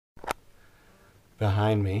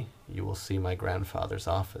Behind me, you will see my grandfather's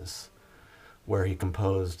office, where he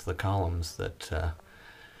composed the columns that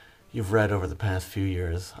you've read over the past few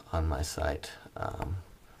years on my site.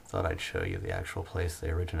 Thought I'd show you the actual place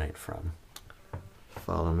they originate from.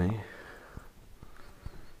 Follow me.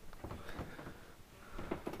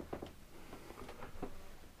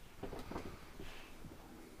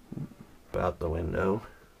 Out the window,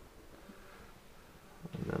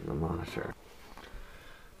 and then the monitor.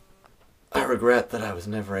 I regret that I was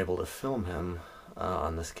never able to film him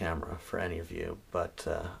on this camera for any of you, but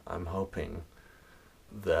I'm hoping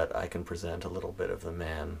that I can present a little bit of the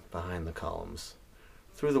man behind the columns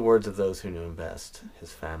through the words of those who knew him best,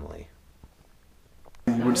 his family.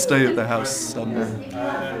 We would stay at their house and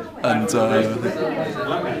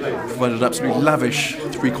provided an absolutely lavish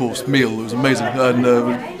three-course meal. It was amazing and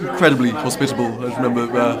incredibly hospitable. I remember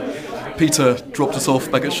Peter dropped us off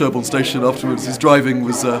back at Sherborne Station afterwards. His driving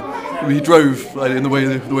was, he drove in the way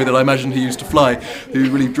that I imagine he used to fly. He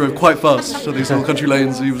really drove quite fast on these little country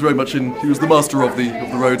lanes. He was very much he was the master of the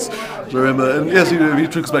roads, I remember. And yes, he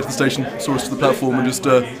took us back to the station, saw us to the platform and just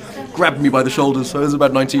grabbed me by the shoulders. I was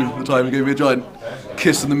about 19 at the time and gave me a giant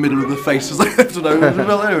kiss in the middle of the face as I left.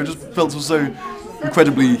 It just felt so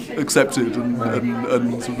incredibly accepted and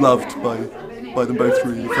sort of loved by them both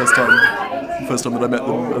through the first time that I met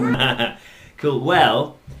them. Cool.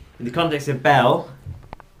 Well, in the context of Bel,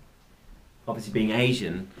 obviously being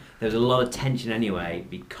Asian, there was a lot of tension anyway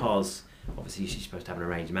because obviously she's supposed to have an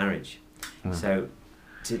arranged marriage. So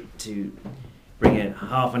to bring a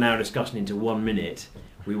half an hour discussion into 1 minute,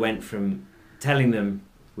 we went from telling them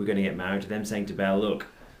we're going to get married to them saying to Bel, look,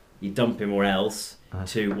 you dump him or else,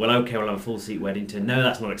 to, well, okay, we'll have a full seat wedding, to, no,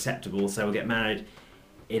 that's not acceptable, so we'll get married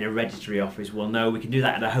in a registry office. Well, no, we can do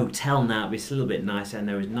that at a hotel now, but it's a little bit nicer, and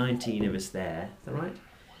there was 19 of us there. Is that right?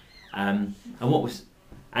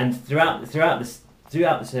 And throughout the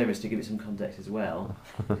service, to give it some context as well,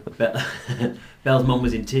 Bel's mum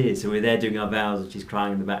was in tears, so we were there doing our vows, and she's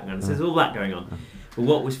crying in the background. So there's all that going on. But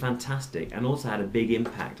what was fantastic, and also had a big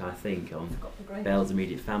impact, I think, on Bel's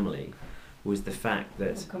immediate family, was the fact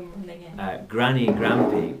that Granny and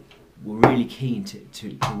Grampy were really keen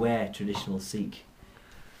to wear traditional Sikh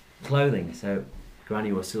clothing. So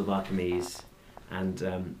Granny wore silver kameez, and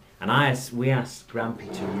we asked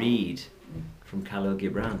Grampy to read from Khalil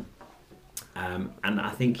Gibran, and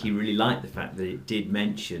I think he really liked the fact that it did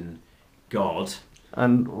mention God.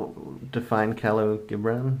 And define Khalil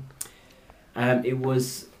Gibran. It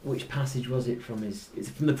was, which passage was it from it's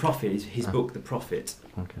from the Prophet, his book, The Prophet,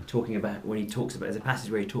 talking about, when he talks about, there's a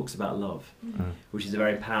passage where he talks about love, which is a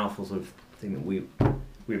very powerful sort of thing that we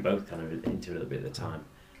were both kind of into a little bit at the time.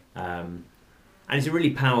 And it was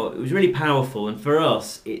really powerful, and for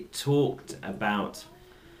us, it talked about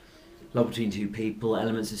love between two people,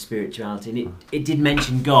 elements of spirituality, and it did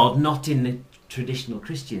mention God, not in the traditional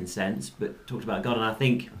Christian sense, but talked about God, and I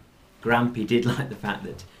think Grampy did like the fact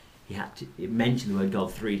that it mentioned the word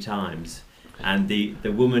God 3 times, and the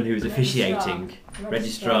woman who was officiating,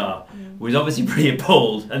 registrar, was obviously pretty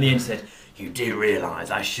appalled, and the end said, "You do realise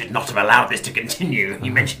I should not have allowed this to continue.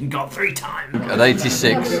 You mentioned God 3 times." At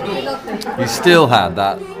 86, you still had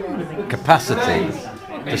that capacity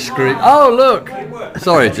to scream. Oh, look!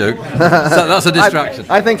 Sorry, Duke. So that's a distraction.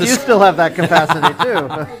 I think you still have that capacity too.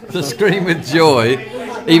 To scream with joy,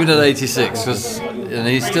 even at 86, and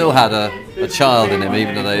he still had a child in him,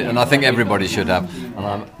 even at 8, and I think everybody should have. And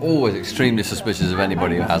I'm always extremely suspicious of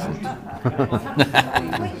anybody who hasn't.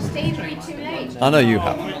 I know you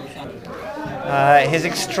have. His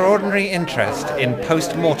extraordinary interest in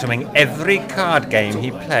post-morteming every card game he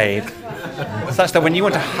played, such that when you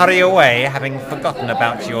want to hurry away, having forgotten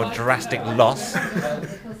about your drastic loss,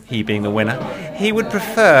 he being the winner, he would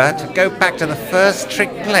prefer to go back to the first trick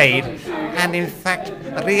played and in fact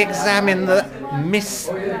re-examine the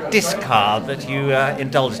discard that you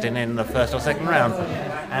indulged in the first or second round.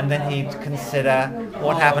 And then he'd consider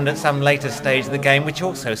what happened at some later stage of the game, which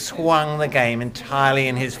also swung the game entirely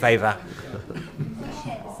in his favour.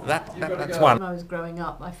 That's one. When I was growing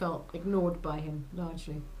up, I felt ignored by him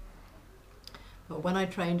largely. But when I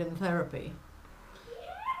trained in therapy,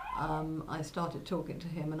 I started talking to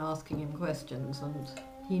him and asking him questions, and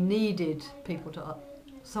he needed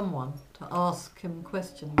someone to ask him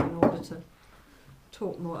questions in order to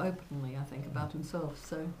talk more openly, I think, about himself.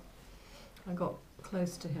 So I got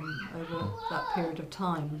close to him over that period of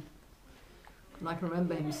time. And I can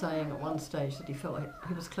remember him saying at one stage that he felt like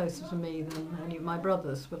he was closer to me than any of my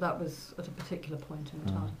brothers, but that was at a particular point in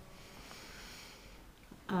time.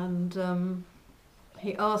 And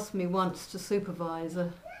he asked me once to supervise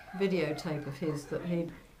a videotape of his that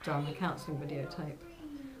he'd done, a counselling videotape,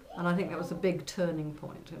 And I think that was a big turning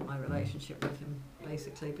point in my relationship with him,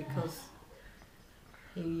 basically, because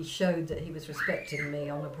he showed that he was respecting me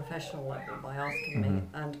on a professional level by asking me.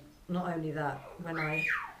 And not only that, when I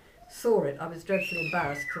saw it, I was dreadfully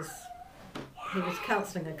embarrassed because he was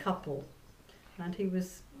counselling a couple and he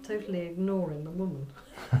was totally ignoring the woman.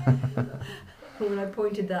 When I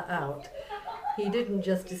pointed that out, he didn't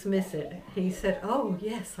just dismiss it. He said, "Oh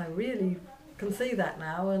yes, I really can see that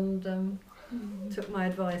now," and took my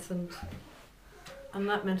advice, and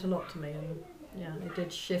that meant a lot to me. And yeah, it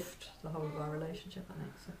did shift the whole of our relationship, I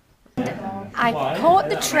think. So. I caught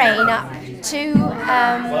the train up to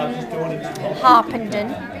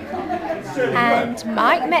Harpenden, and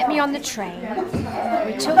Mike met me on the train.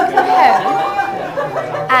 We took the home,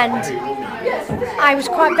 and I was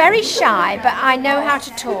very shy, but I know how to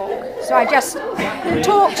talk, so I just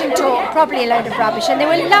talked and talked, probably a load of rubbish, and they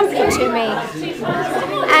were lovely to me.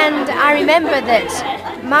 And I remember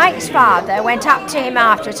that Mike's father went up to him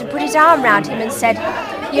afterwards and put his arm round him and said,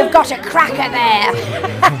 "You've got a cracker there."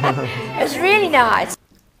 It was really nice.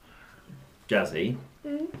 Jazzy,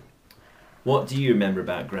 what do you remember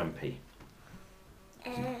about Grampy?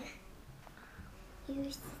 He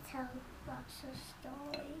used to tell lots of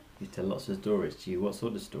stories. You tell lots of stories to you. What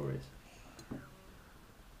sort of stories?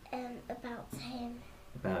 About him.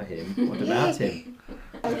 About him? What about him?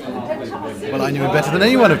 Well, I knew him better than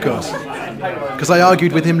anyone, of course, because I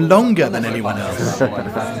argued with him longer than anyone else.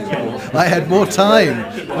 I had more time.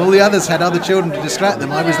 All the others had other children to distract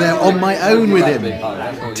them. I was there on my own with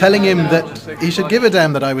him, telling him that he should give a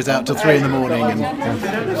damn that I was out till 3 in the morning and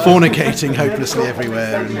fornicating hopelessly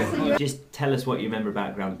everywhere. And just tell us what you remember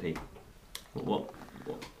about Grampy. What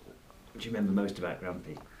do you remember most about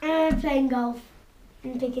Grampy? Playing golf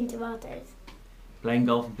and picking tomatoes. Playing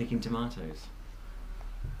golf and picking tomatoes.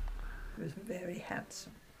 He was very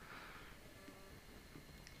handsome.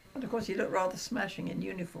 And of course he looked rather smashing in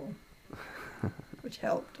uniform, which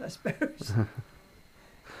helped, I suppose.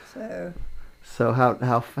 So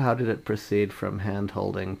how did it proceed from hand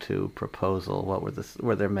holding to proposal?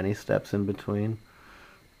 Were there many steps in between?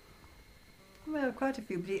 Well, quite a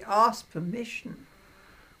few, but he asked permission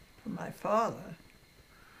from my father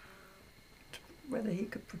whether he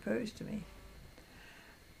could propose to me.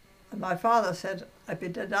 And my father said, "I'd be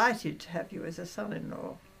delighted to have you as a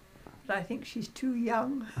son-in-law, but I think she's too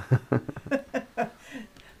young.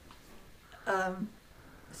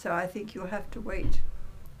 So I think you'll have to wait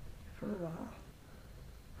for a while."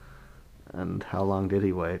 And how long did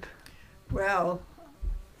he wait? Well,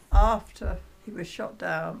 after he was shot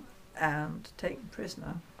down and taken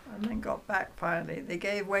prisoner, and then got back finally, they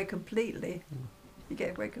gave way completely. He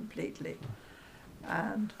gave way completely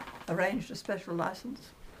and arranged a special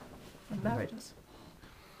license and married us.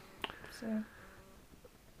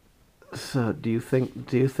 So do you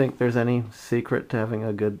think there's any secret to having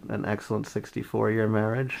an excellent 64-year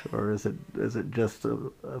marriage, or is it just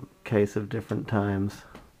a case of different times?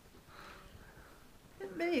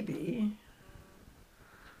 Maybe.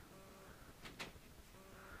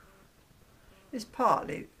 It's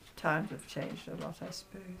partly times have changed a lot, I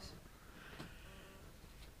suppose.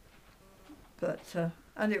 But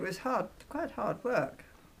and it was quite hard work,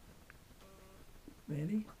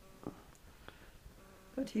 really.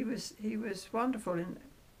 But he was wonderful in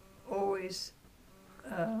always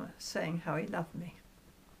saying how he loved me.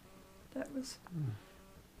 That was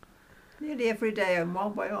nearly every day in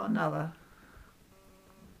one way or another.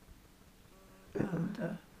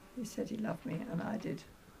 And he said he loved me, and I did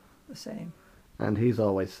the same. And he's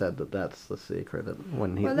always said that that's the secret.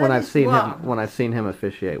 When I've seen him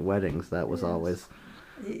officiate weddings, that was always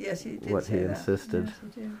he did what say he that. insisted. Yes,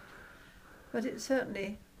 he did. But it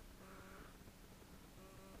certainly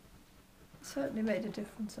made a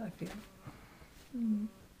difference, I feel. And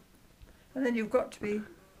then you've got to be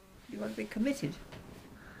committed.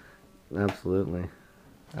 Absolutely.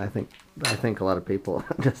 I think a lot of people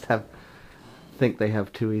just think they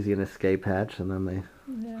have too easy an escape hatch, and then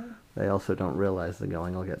they also don't realize the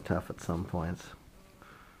going will get tough at some points.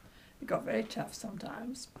 It got very tough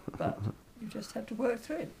sometimes, but you just had to work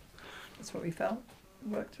through it. That's what we felt.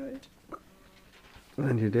 Work through it.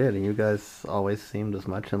 And you did, and you guys always seemed as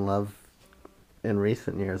much in love in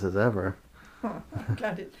recent years as ever. Oh, I'm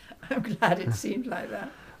glad it seemed like that.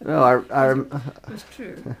 No, it was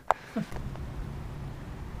true.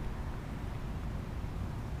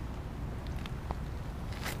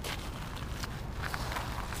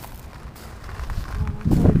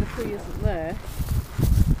 The tree isn't there.